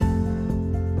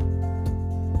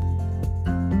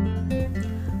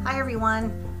Hi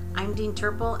everyone, I'm Dean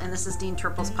Turple and this is Dean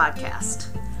Turple's podcast.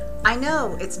 I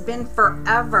know, it's been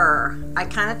forever. I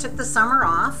kind of took the summer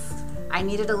off. I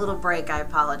needed a little break, I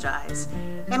apologize.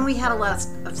 And we had a lot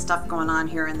of stuff going on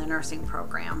here in the nursing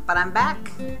program. But I'm back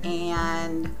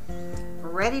and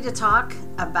ready to talk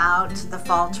about the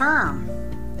fall term.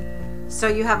 So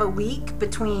you have a week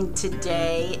between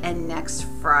today and next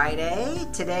Friday.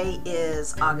 Today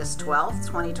is August 12th,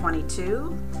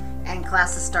 2022, and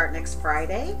classes start next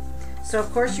Friday. So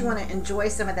of course you want to enjoy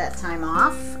some of that time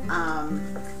off.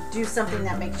 Do something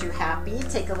that makes you happy.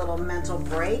 Take a little mental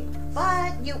break.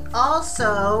 But you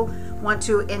also want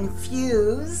to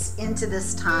infuse into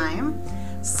this time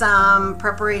some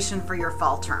preparation for your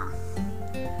fall term.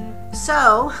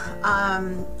 So,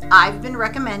 I've been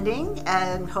recommending,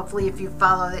 and hopefully if you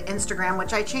follow the Instagram,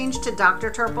 which I changed to Dr.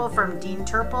 Turple from Dean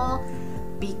Turple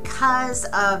because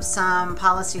of some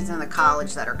policies in the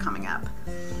college that are coming up.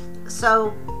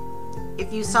 So,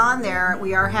 if you saw in there,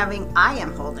 I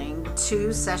am holding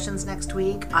 2 sessions next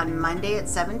week on Monday at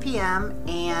 7 p.m.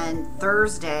 and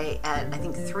Thursday at, I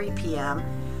think, 3 p.m.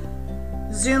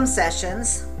 Zoom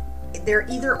sessions. They're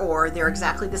either or, they're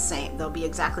exactly the same. They'll be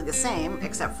exactly the same,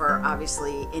 except for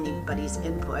obviously anybody's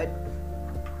input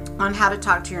on how to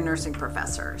talk to your nursing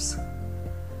professors.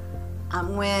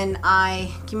 When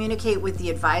I communicate with the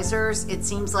advisors, it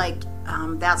seems like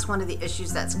that's one of the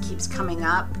issues that keeps coming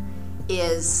up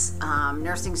is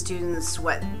nursing students,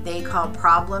 what they call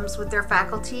problems with their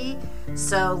faculty.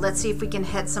 So let's see if we can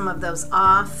hit some of those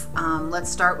off. Let's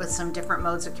start with some different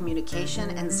modes of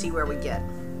communication and see where we get.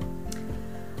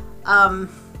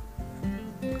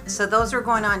 So those are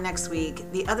going on next week.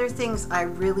 The other things I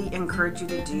really encourage you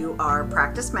to do are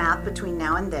practice math between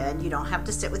now and then. You don't have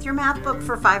to sit with your math book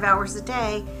for 5 hours a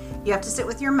day. You have to sit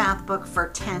with your math book for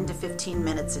 10 to 15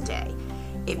 minutes a day.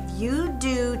 If you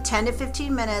do 10 to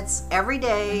 15 minutes every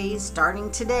day,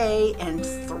 starting today and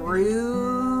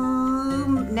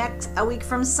through a week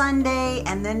from Sunday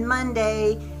and then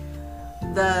Monday,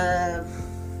 the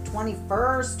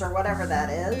 21st or whatever that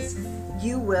is,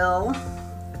 you will,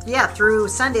 through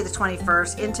Sunday the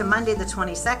 21st into Monday the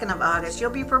 22nd of August, you'll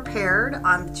be prepared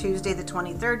on Tuesday the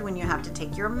 23rd when you have to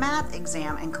take your math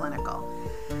exam and clinical.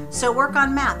 So work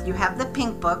on math. You have the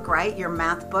pink book, right? Your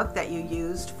math book that you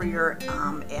used for your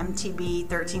MTB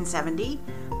 1370.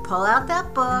 Pull out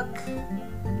that book.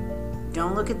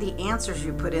 Don't look at the answers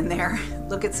you put in there.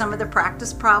 Look at some of the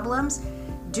practice problems.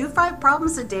 Do 5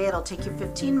 problems a day. It'll take you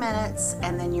 15 minutes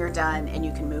and then you're done and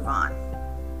you can move on.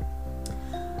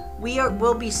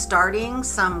 We'll be starting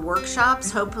some workshops,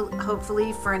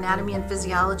 hopefully for anatomy and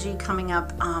physiology coming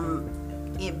up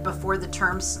before the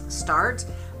terms start.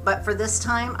 But for this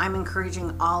time, I'm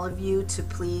encouraging all of you to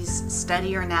please study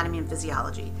your anatomy and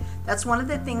physiology. That's one of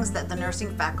the things that the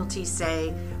nursing faculty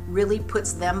say really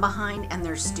puts them behind and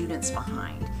their students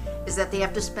behind, is that they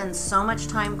have to spend so much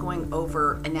time going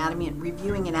over anatomy and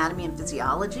reviewing anatomy and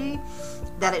physiology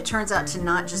that it turns out to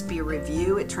not just be a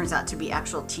review, it turns out to be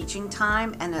actual teaching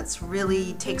time, and it's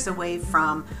really takes away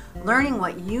from learning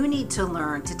what you need to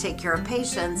learn to take care of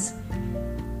patients.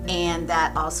 And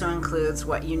that also includes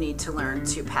what you need to learn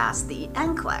to pass the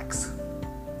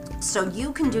NCLEX. So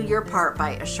you can do your part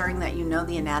by assuring that you know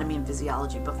the anatomy and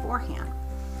physiology beforehand.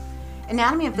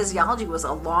 Anatomy and physiology was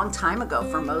a long time ago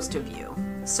for most of you,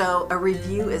 so a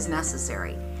review is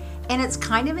necessary. And it's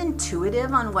kind of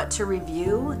intuitive on what to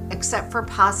review, except for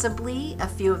possibly a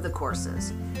few of the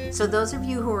courses. So those of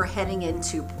you who are heading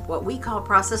into what we call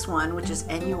Process 1, which is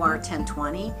NUR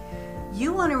 1020,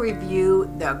 you want to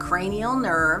review the cranial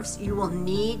nerves. You will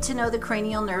need to know the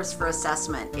cranial nerves for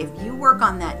assessment. If you work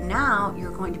on that now,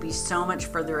 you're going to be so much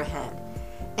further ahead.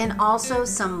 And also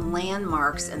some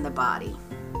landmarks in the body.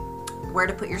 Where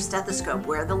to put your stethoscope,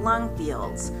 where are the lung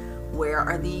fields, where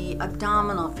are the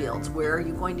abdominal fields, where are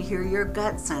you going to hear your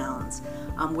gut sounds,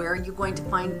 where are you going to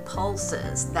find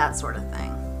pulses, that sort of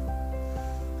thing.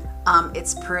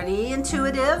 It's pretty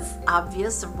intuitive,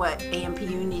 obvious of what A&P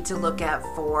you need to look at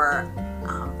for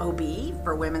OB,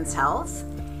 for women's health,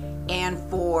 and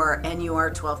for NUR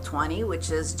 1220, which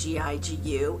is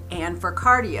GIGU, and for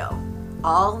cardio.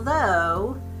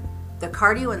 Although the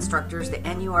cardio instructors, the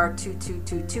NUR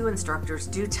 2222 instructors,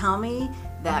 do tell me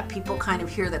that people kind of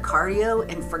hear the cardio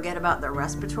and forget about the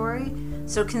respiratory.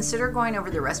 So consider going over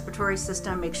the respiratory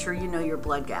system. Make sure you know your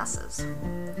blood gases.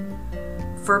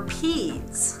 For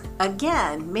peds,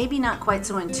 again, maybe not quite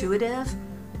so intuitive,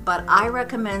 but I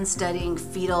recommend studying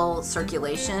fetal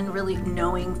circulation, really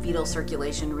knowing fetal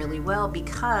circulation really well,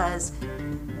 because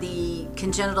the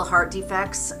congenital heart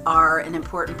defects are an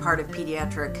important part of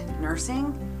pediatric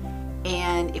nursing.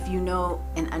 And if you know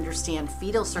and understand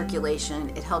fetal circulation,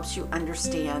 it helps you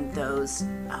understand those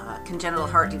congenital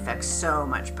heart defects so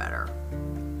much better.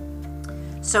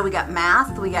 So we got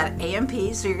math, we got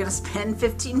A&P, so you're going to spend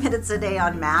 15 minutes a day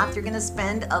on math. You're going to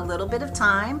spend a little bit of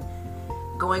time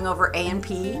going over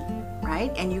A&P,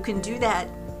 right? And you can do that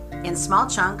in small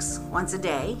chunks once a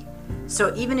day.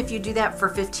 So even if you do that for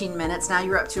 15 minutes, now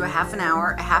you're up to a half an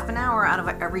hour. A half an hour out of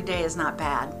every day is not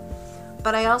bad.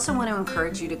 But I also want to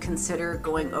encourage you to consider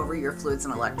going over your fluids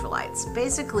and electrolytes.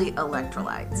 Basically,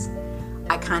 electrolytes.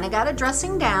 I kind of got a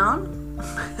dressing down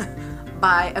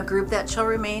by a group that shall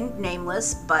remain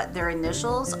nameless, but their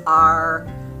initials are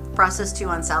Process 2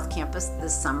 on South Campus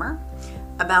this summer,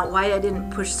 about why I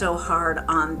didn't push so hard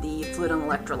on the fluid and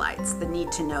electrolytes, the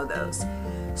need to know those.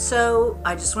 So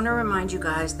I just want to remind you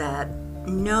guys that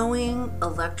knowing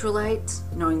electrolytes,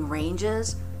 knowing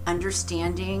ranges,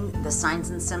 understanding the signs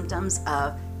and symptoms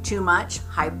of too much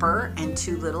hyper and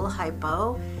too little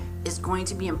hypo is going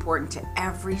to be important to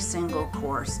every single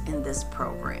course in this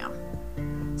program.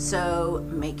 So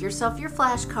make yourself your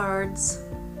flashcards,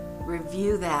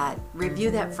 review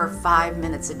that for 5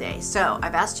 minutes a day. So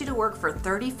I've asked you to work for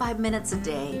 35 minutes a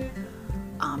day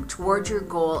towards your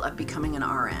goal of becoming an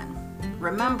RN.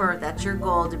 Remember, that's your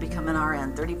goal, to become an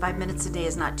RN. 35 minutes a day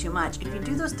is not too much. If you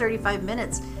do those 35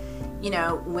 minutes,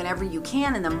 whenever you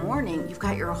can in the morning, you've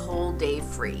got your whole day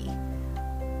free.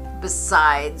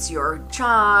 Besides your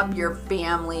job, your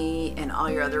family, and all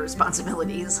your other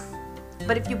responsibilities.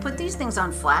 But if you put these things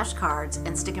on flashcards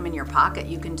and stick them in your pocket,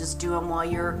 you can just do them while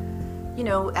you're,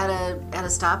 at a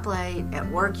stoplight, at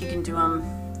work. You can do them,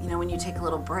 when you take a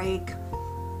little break.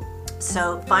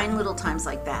 So find little times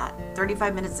like that.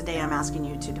 35 minutes a day I'm asking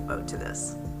you to devote to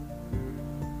this.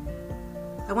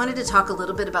 I wanted to talk a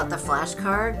little bit about the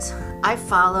flashcards. I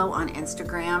follow on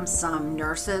Instagram some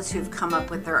nurses who've come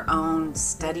up with their own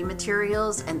study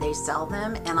materials and they sell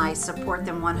them, and I support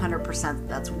them 100%.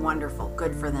 That's wonderful.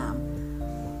 Good for them.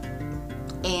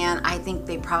 And I think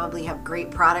they probably have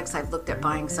great products. I've looked at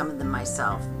buying some of them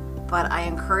myself. But I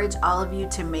encourage all of you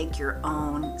to make your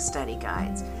own study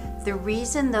guides. The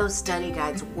reason those study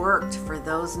guides worked for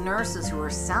those nurses who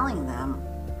were selling them,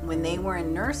 when they were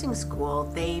in nursing school,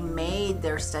 they made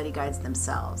their study guides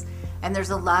themselves. And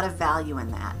there's a lot of value in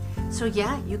that. So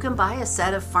yeah, you can buy a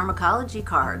set of pharmacology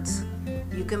cards.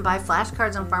 You can buy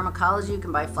flashcards on pharmacology. You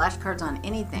can buy flashcards on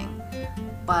anything.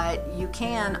 But you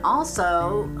can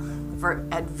also,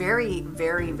 at very,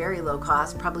 very, very low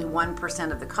cost, probably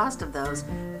 1% of the cost of those,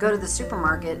 go to the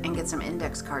supermarket and get some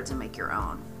index cards and make your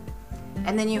own.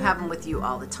 And then you have them with you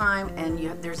all the time, and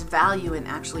there's value in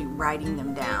actually writing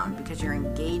them down because you're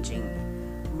engaging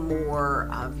more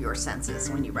of your senses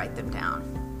when you write them down.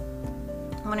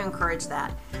 I want to encourage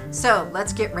that. So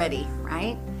let's get ready,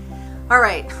 right? All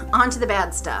right, on to the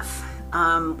bad stuff.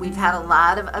 We've had a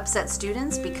lot of upset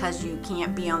students because you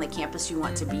can't be on the campus you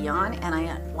want to be on,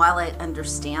 and while I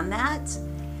understand that,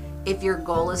 if your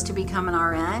goal is to become an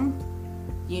RN,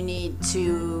 you need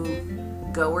to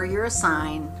go where you're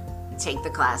assigned, take the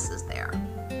classes there.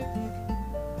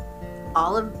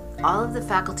 All of the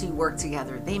faculty work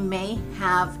together. They may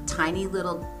have tiny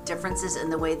little differences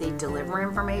in the way they deliver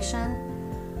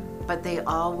information, but they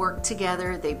all work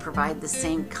together. They provide the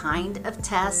same kind of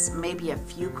tests. Maybe a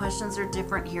few questions are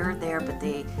different here or there, but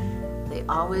they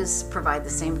always provide the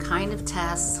same kind of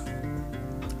tests.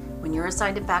 When you're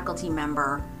assigned a faculty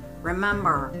member,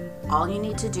 remember, all you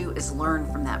need to do is learn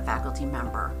from that faculty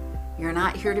member. You're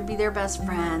not here to be their best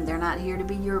friend. They're not here to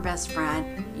be your best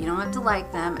friend. You don't have to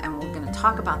like them, and we're going to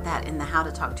talk about that in the How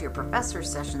to Talk to Your Professor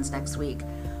sessions next week.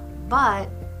 But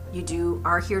you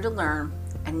are here to learn,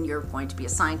 and you're going to be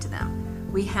assigned to them.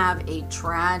 We have a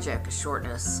tragic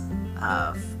shortness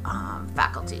of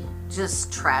faculty,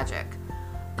 just tragic.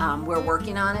 We're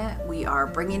working on it. We are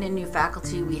bringing in new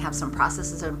faculty. We have some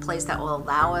processes in place that will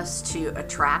allow us to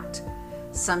attract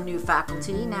some new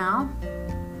faculty now.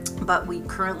 But we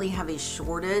currently have a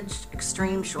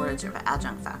extreme shortage of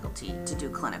adjunct faculty to do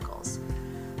clinicals.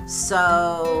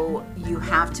 So you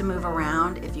have to move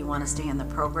around if you want to stay in the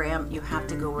program. You have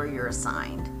to go where you're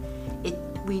assigned.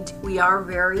 We are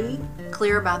very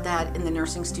clear about that in the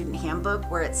Nursing Student Handbook,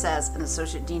 where it says an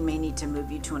associate dean may need to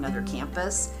move you to another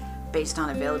campus based on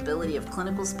availability of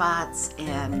clinical spots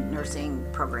and nursing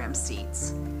program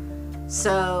seats.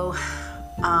 So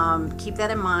keep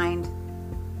that in mind.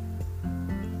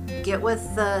 Get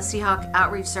with the Seahawk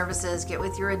Outreach Services, get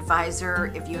with your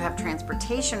advisor if you have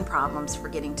transportation problems for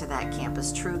getting to that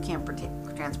campus, true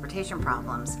transportation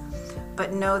problems.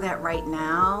 But know that right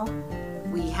now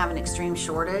we have an extreme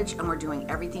shortage, and we're doing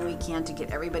everything we can to get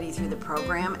everybody through the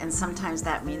program, and sometimes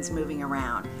that means moving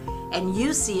around. and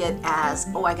you see it as,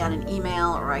 oh, I got an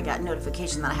email or I got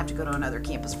notification that I have to go to another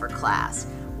campus for class.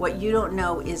 What you don't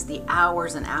know is the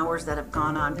hours and hours that have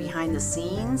gone on behind the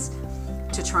scenes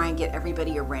to try and get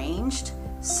everybody arranged.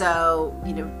 So,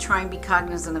 try and be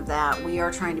cognizant of that. We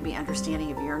are trying to be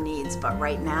understanding of your needs, but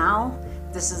right now,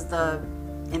 this is the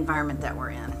environment that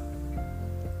we're in.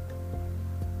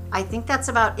 I think that's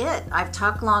about it. I've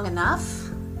talked long enough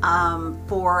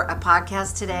for a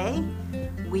podcast today.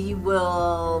 We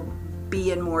will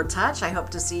be in more touch. I hope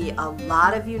to see a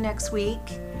lot of you next week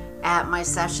at my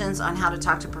sessions on how to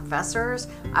talk to professors.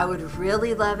 I would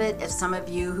really love it if some of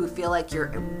you who feel like you're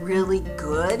really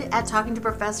good at talking to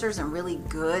professors and really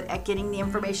good at getting the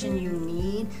information you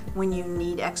need when you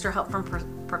need extra help from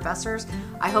professors,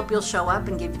 I hope you'll show up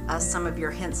and give us some of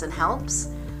your hints and helps.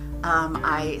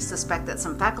 I suspect that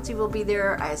some faculty will be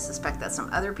there. I suspect that some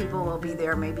other people will be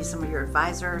there, maybe some of your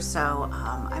advisors. So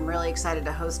I'm really excited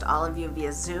to host all of you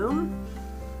via Zoom,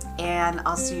 and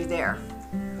I'll see you there.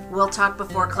 We'll talk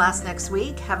before class next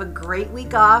week. Have a great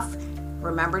week off.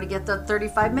 Remember to get the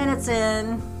 35 minutes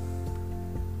in.